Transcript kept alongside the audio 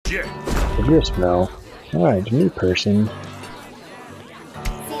The gristmill. Alright, new person.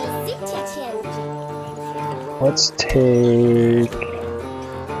 Let's take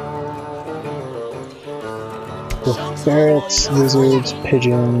the ferrets, lizards,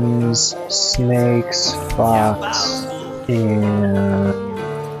 pigeons, snakes, fox, and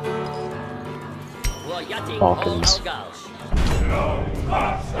falcons.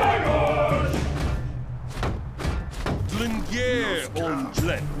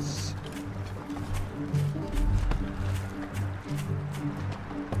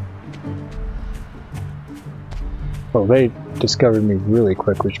 Well, they discovered me really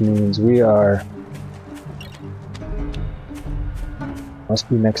quick, which means we are... must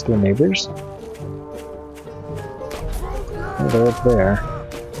be next to the neighbors. Oh, they're up there.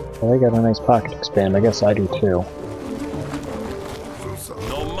 Well, they got a nice pocket expand. I guess I do too.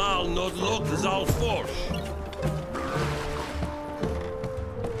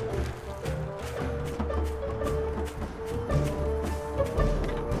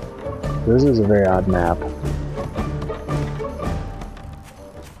 This is a very odd map.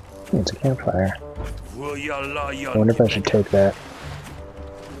 It's a campfire. I wonder if I should take that.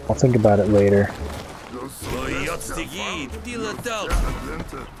 I'll think about it later.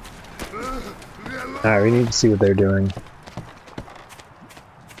 Alright, we need to see what they're doing.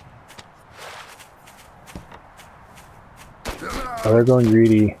 Oh, they're going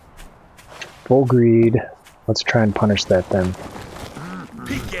greedy. Full greed. Let's try and punish that then.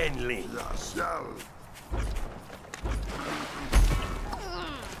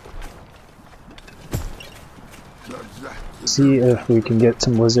 See if we can get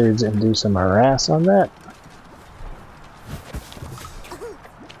some lizards and do some harass on that.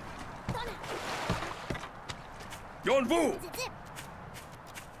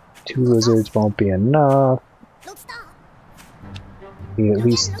 Two lizards won't be enough. At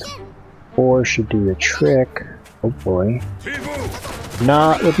least 4 should do the trick. Oh boy.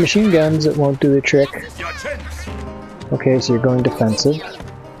 Not with machine guns, it won't do the trick. Okay, so you're going defensive.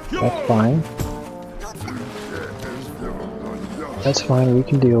 That's fine. That's fine, we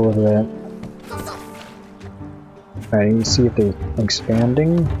can deal with that. Alright, you can see if they're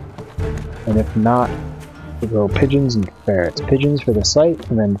expanding. And if not, we'll go pigeons and ferrets. Pigeons for the sight,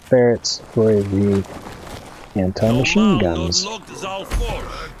 and then ferrets for the anti-machine guns.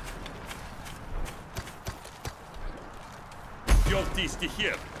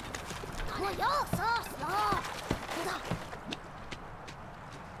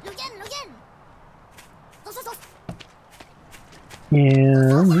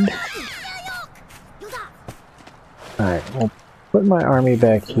 And alright, we'll put my army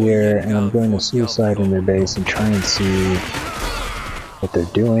back here, and I'm going to suicide in their base and try and see what they're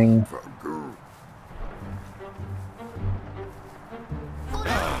doing.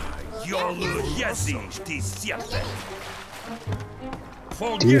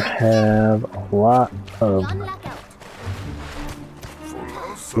 Do have a lot of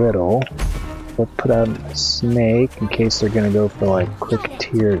brittle. We'll put out a snake in case they're gonna go for like quick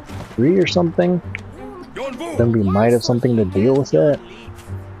tier 3 or something. Then we might have something to deal with that.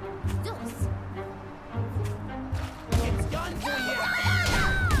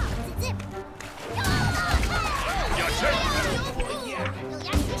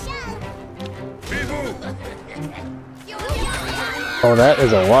 Oh, that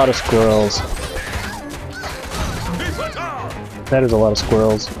is a lot of squirrels. That is a lot of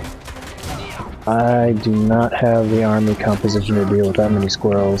squirrels. I do not have the army composition to deal with that many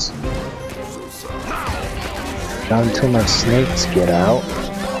squirrels. Not until my snakes get out.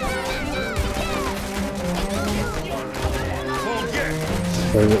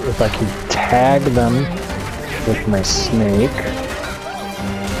 So if I can tag them with my snake,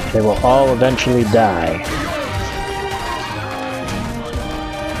 they will all eventually die.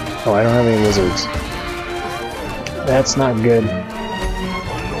 Oh, I don't have any lizards. That's not good.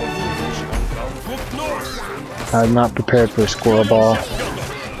 I'm not prepared for a squirrel ball.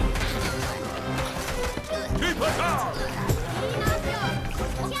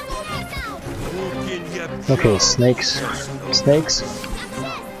 Okay, snakes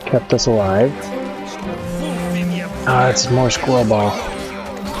kept us alive. Ah, it's more squirrel ball.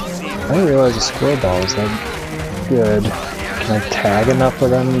 I didn't realize a squirrel ball was that good. Can I tag enough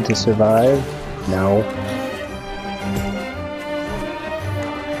of them to survive? No.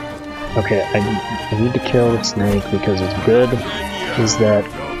 Okay, I need to kill the snake because as good as that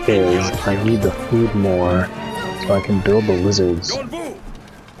is, I need the food more so I can build the lizards.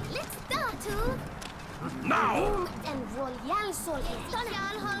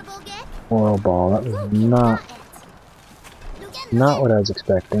 Oil ball, that was not Not what I was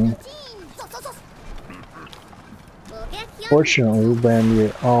expecting. Fortunately, when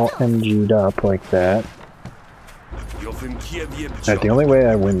you're all MG'd up like that, the only way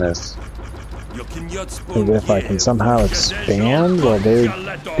I win this is if I can somehow expand while they're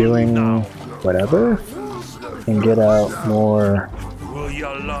doing whatever and get out more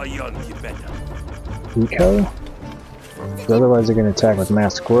eco. Otherwise they're going to attack with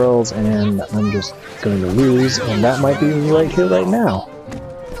mass squirrels and I'm just going to lose, and that might be right here, right now.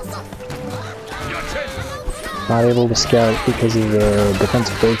 Not able to scout because of the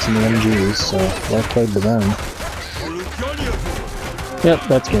defensive breaks in the MGs, so well played to them. Yep,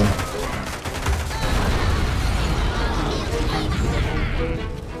 that's good.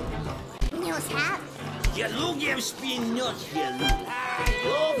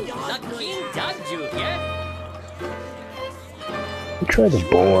 Try the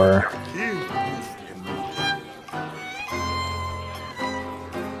boar.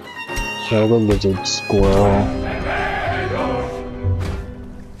 Try the lizard squirrel.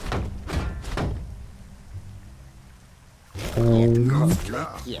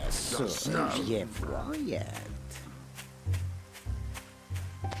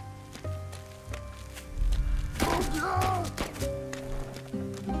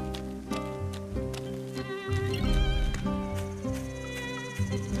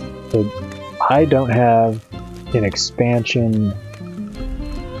 So I don't have an expansion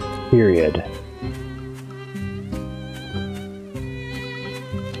period.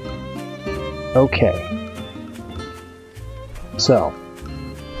 Okay. So,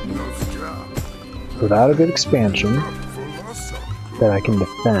 without a good expansion that I can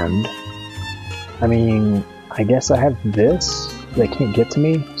defend, I mean, I guess I have this. They can't get to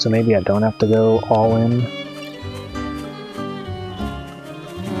me, so maybe I don't have to go all in.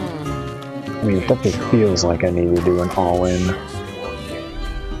 I mean, it definitely feels like I need to do an all-in.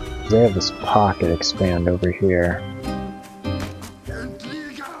 They have this pocket expand over here.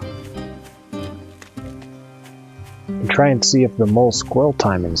 And try and see if the mole squirrel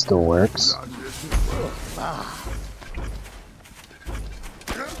timing still works.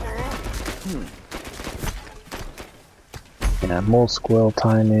 Yeah, mole squirrel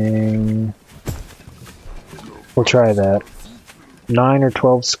timing. We'll try that. 9 or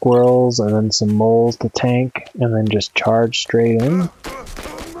 12 squirrels and then some moles to tank and then just charge straight in.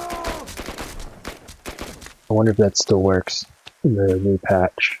 I wonder if that still works in the new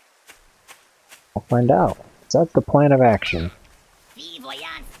patch. I'll find out. So that's the plan of action.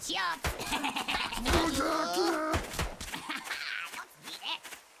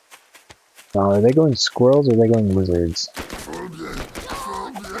 Now, are they going squirrels or are they going lizards?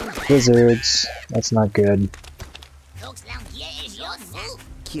 Lizards. That's not good.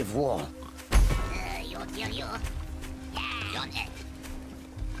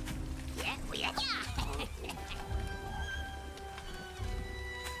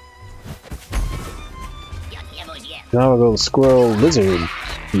 Now we'll go squirrel lizard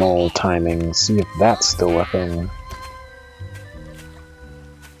mole timing, see if that's still a thing.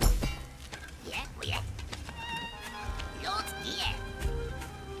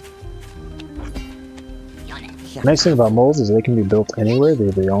 The nice thing about moles is they can be built anywhere. They're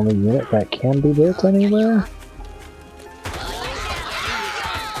the only unit that can be built anywhere.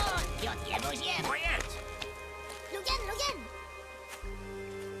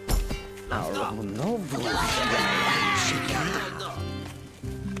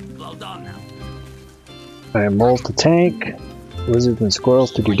 Alright, moles to tank, lizards and squirrels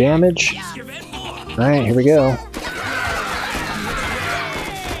to do damage. Alright, here we go.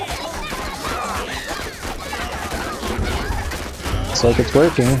 Looks like it's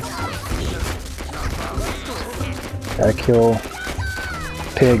working. Gotta kill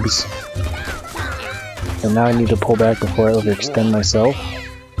pigs. And now I need to pull back before I overextend myself.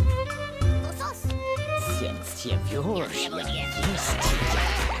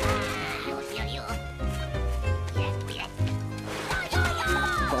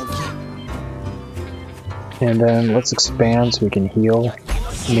 And then let's expand so we can heal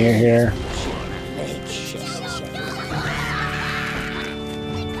near here.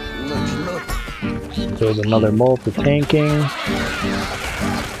 There's another mole for tanking.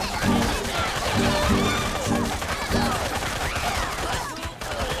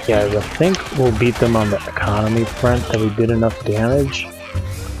 Yeah, I think we'll beat them on the economy front, that we did enough damage.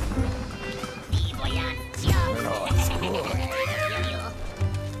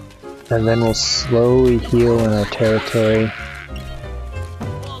 And then we'll slowly heal in our territory.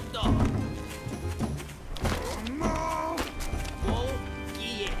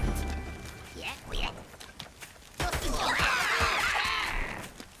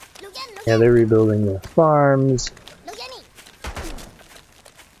 Yeah, they're rebuilding their farms.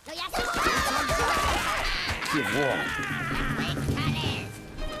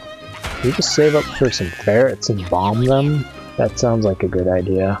 Can we just save up for some ferrets and bomb them? That sounds like a good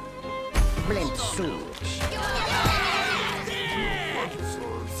idea.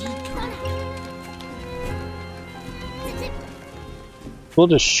 We'll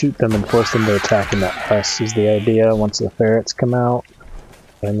just shoot them and force them to attack in that us is the idea once the ferrets come out.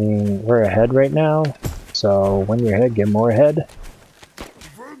 I mean, we're ahead right now, so when you're ahead, get more ahead.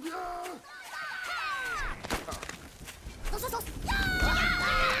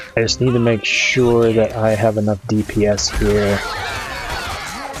 I just need to make sure that I have enough DPS here.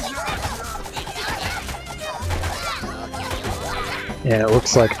 And it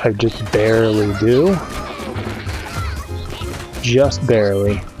looks like I just barely do. Just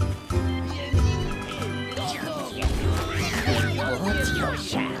barely.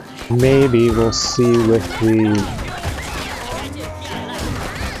 Maybe we'll see with the...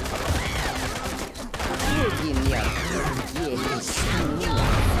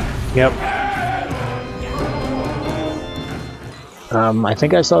 Yep. I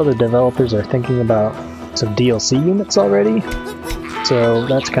think I saw the developers are thinking about some DLC units already, so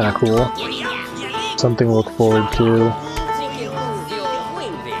that's kind of cool. Something to look forward to.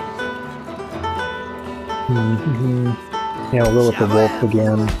 Yeah, Lilith the Wolf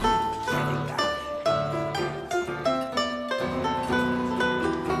again.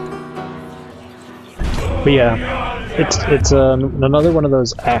 But yeah. It's another one of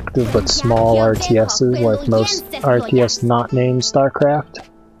those active but small RTSs, like most RTS not named StarCraft.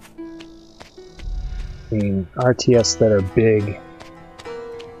 I mean, RTS that are big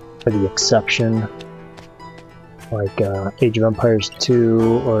are the exception, like Age of Empires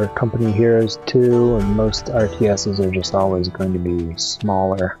 2 or Company Heroes 2, and most RTSs are just always going to be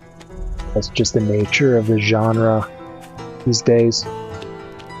smaller. That's just the nature of the genre these days.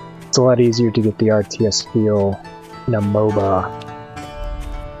 It's a lot easier to get the RTS feel in a MOBA.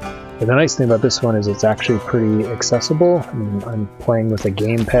 But the nice thing about this one is it's actually pretty accessible. I mean, I'm playing with a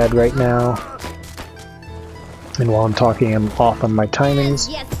gamepad right now, and while I'm talking I'm off on my timings.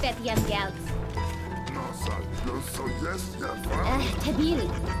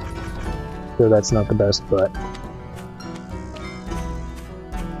 So that's not the best, but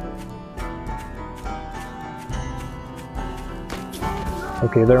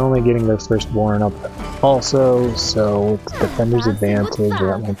okay, they're only getting their firstborn up also, so it's defender's advantage,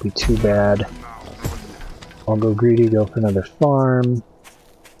 that won't be too bad. I'll go greedy, go for another farm.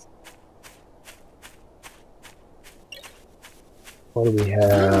 What do we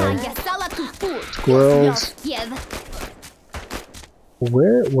have? Squirrels.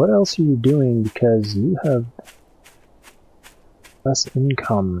 What else are you doing? Because you have less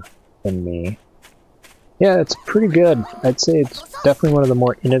income than me. Yeah, it's pretty good. I'd say it's definitely one of the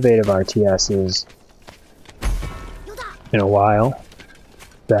more innovative RTSs in a while.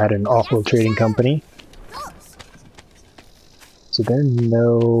 That and Offworld Trading Company. So there are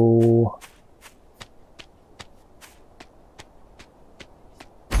no...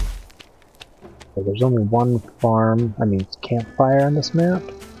 Okay, there's only one farm, I mean campfire on this map.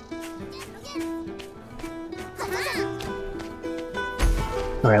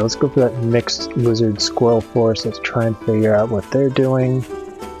 Alright, let's go for that mixed lizard squirrel force. Let's try and figure out what they're doing.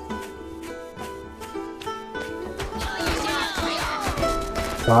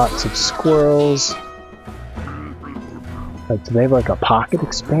 Lots of squirrels. Like, do they have like a pocket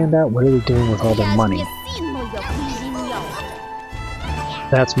expand out? What are they doing with all their money?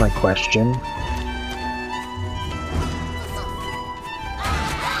 That's my question.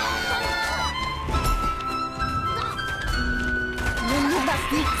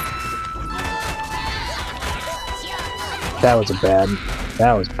 That was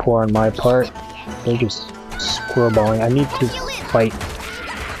that was poor on my part. They're just squirrelballing. I need to fight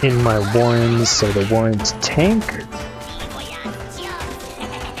in my Warrens so the Warrens tank.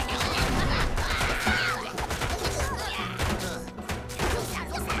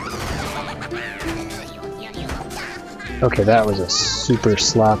 Okay, that was a super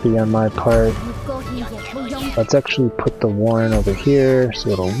sloppy on my part. Let's actually put the Warren over here so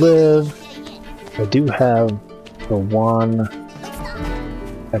it'll live. I do have the one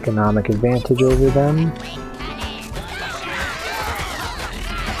economic advantage over them.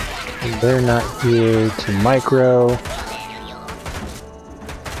 And they're not here to micro.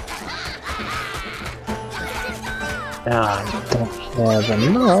 I don't have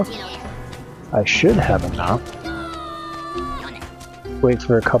enough. I should have enough. Wait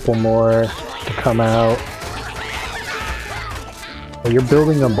for a couple more to come out. I you're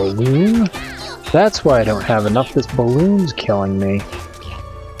building a balloon? That's why I don't have enough. This balloon's killing me.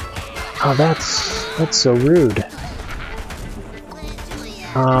 Oh, that's so rude.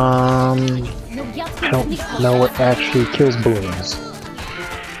 I don't know what actually kills balloons.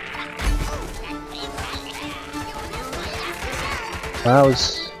 That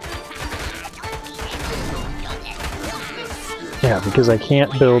was... Yeah, because I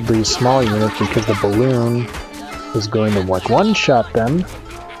can't build these small units because the balloon is going to like one-shot them,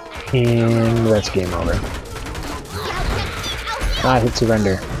 and that's game over. Ah, I hit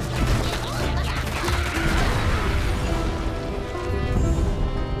surrender.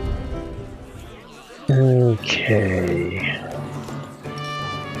 Okay.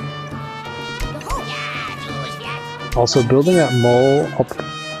 Also, building that mole up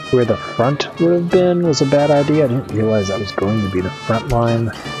where the front would have been was a bad idea. I didn't realize that was going to be the front line.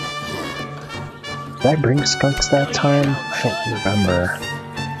 Did I bring skunks that time? I don't remember.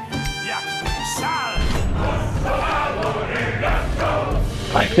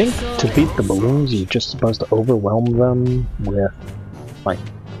 I think to beat the balloons, you're just supposed to overwhelm them with, like,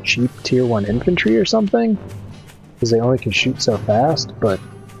 cheap tier 1 infantry or something? Because they only can shoot so fast, but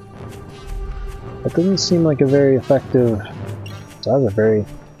that doesn't seem like a very effective... So that's a very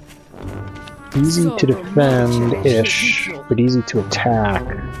easy to defend-ish, but easy to attack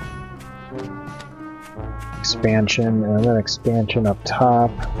expansion, and then expansion up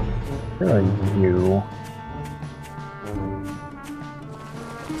top. Where are you?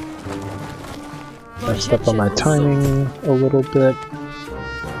 Messed up on my timing a little bit.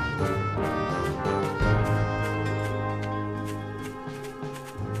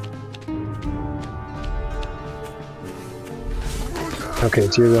 Okay,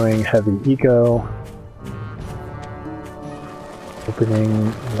 so you're going heavy eco.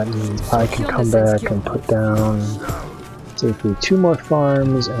 Opening, that means I can come back and put down safely 2 more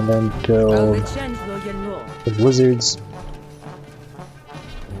farms and then build the blizzards.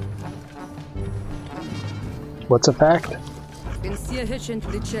 What's a fact?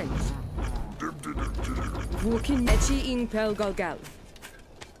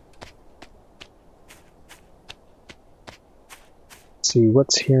 See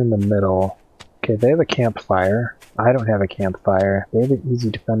what's here in the middle. Okay, they have a campfire. I don't have a campfire. They have an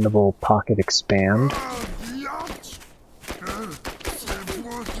easy defendable pocket expand.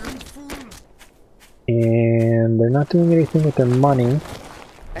 And they're not doing anything with their money,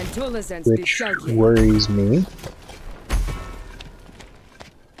 which worries me.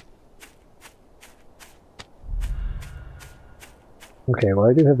 Okay, well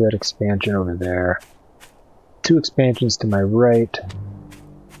I do have that expansion over there. 2 expansions to my right.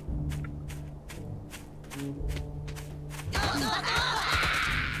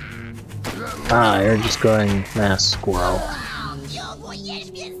 Ah, they're just going mass squirrel.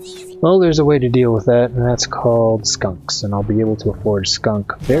 Well, there's a way to deal with that, and that's called skunks, and I'll be able to afford a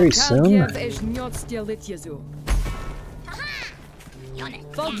skunk very soon. And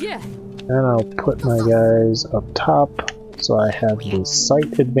I'll put my guys up top, so I have the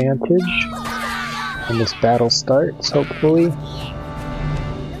sight advantage when this battle starts, hopefully.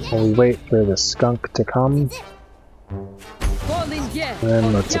 While we wait for the skunk to come. And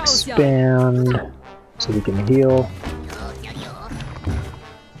then let's expand so we can heal.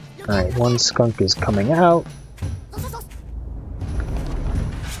 Alright, 1 skunk is coming out.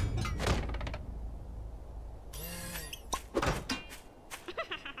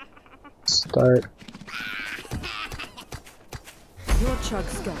 Start.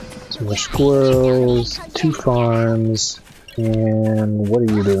 Some more squirrels, 2 farms, and what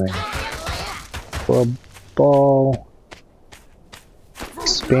are you doing? For a ball.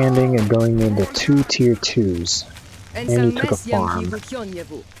 Expanding and going into 2 tier 2s. And you took a farm.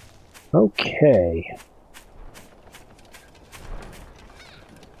 Okay.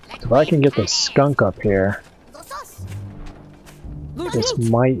 So if I can get the skunk up here, this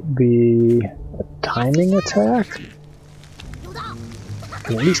might be a timing attack. I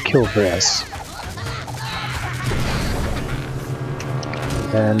can at least kill this.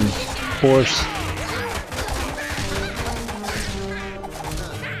 And force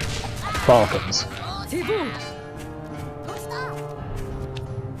Falcons.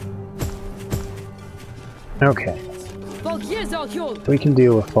 Okay. We can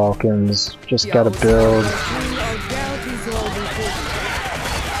deal with Falcons. Just gotta build.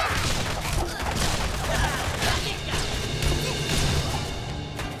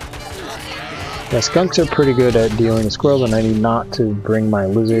 Yeah, skunks are pretty good at dealing with squirrels, and I need not to bring my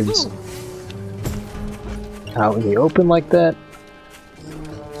lizards out in the open like that.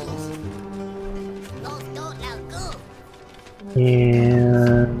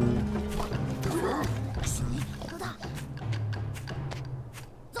 And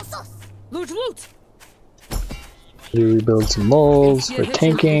we rebuild some moles for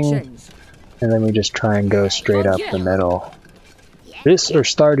tanking, and then we just try and go straight up the middle. This or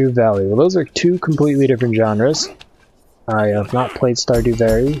Stardew Valley. Well, those are two completely different genres. I have not played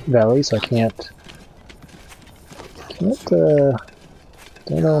Stardew Valley, so I can't don't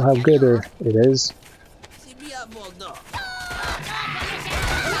know how good it is.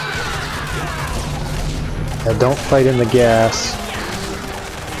 Now don't fight in the gas.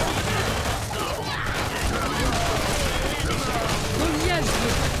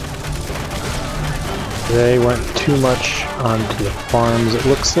 They went too much onto the farms, it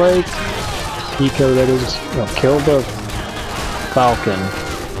looks like. Eco, that is. No, kill the falcon.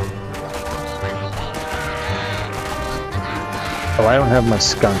 Oh, I don't have my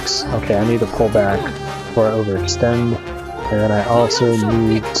skunks. Okay, I need to pull back before I overextend. And then I also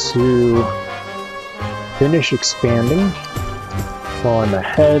need to finish expanding while I'm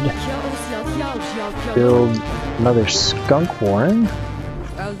ahead. Build another skunk warren.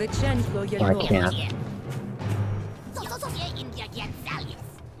 Oh, I can't.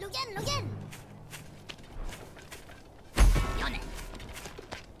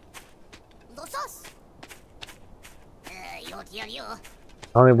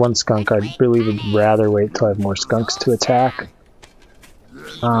 I only have one skunk. I really would rather wait till I have more skunks to attack.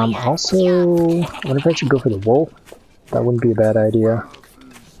 Also, I wonder if I should go for the wolf. That wouldn't be a bad idea.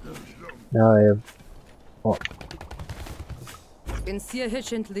 Now I have... Oh.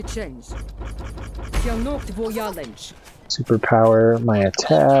 Superpower my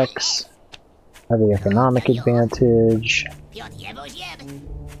attacks. Have the economic advantage.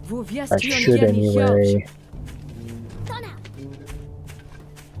 I should anyway.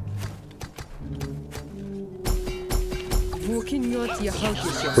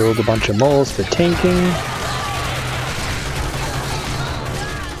 Build a bunch of moles for tanking.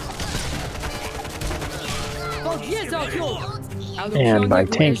 And by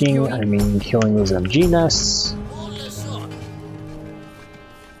tanking, I mean killing those MG nests.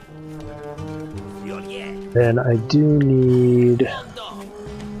 Then I do need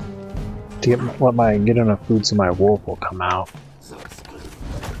to get enough food so my wolf will come out.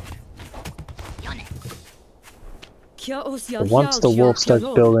 But once the wolf starts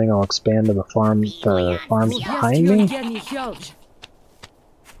building, I'll expand to the farms behind me.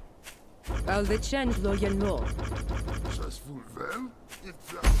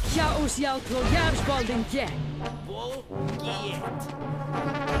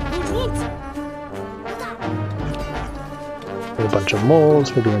 A bunch of moles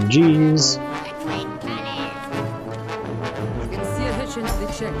for doing G's.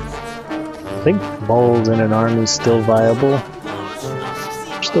 I think moles in an army is still viable.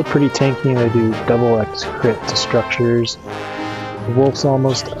 They're still pretty tanky and they do double X crit to structures. The wolf's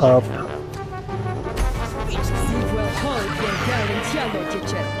almost up.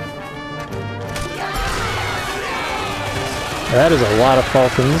 That is a lot of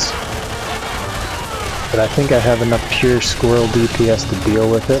falcons. But I think I have enough pure squirrel DPS to deal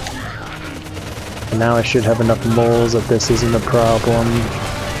with it. And now I should have enough moles that this isn't a problem.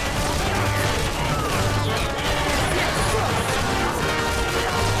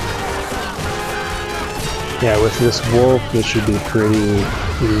 Yeah, with this wolf, this should be pretty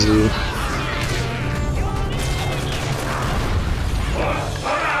easy.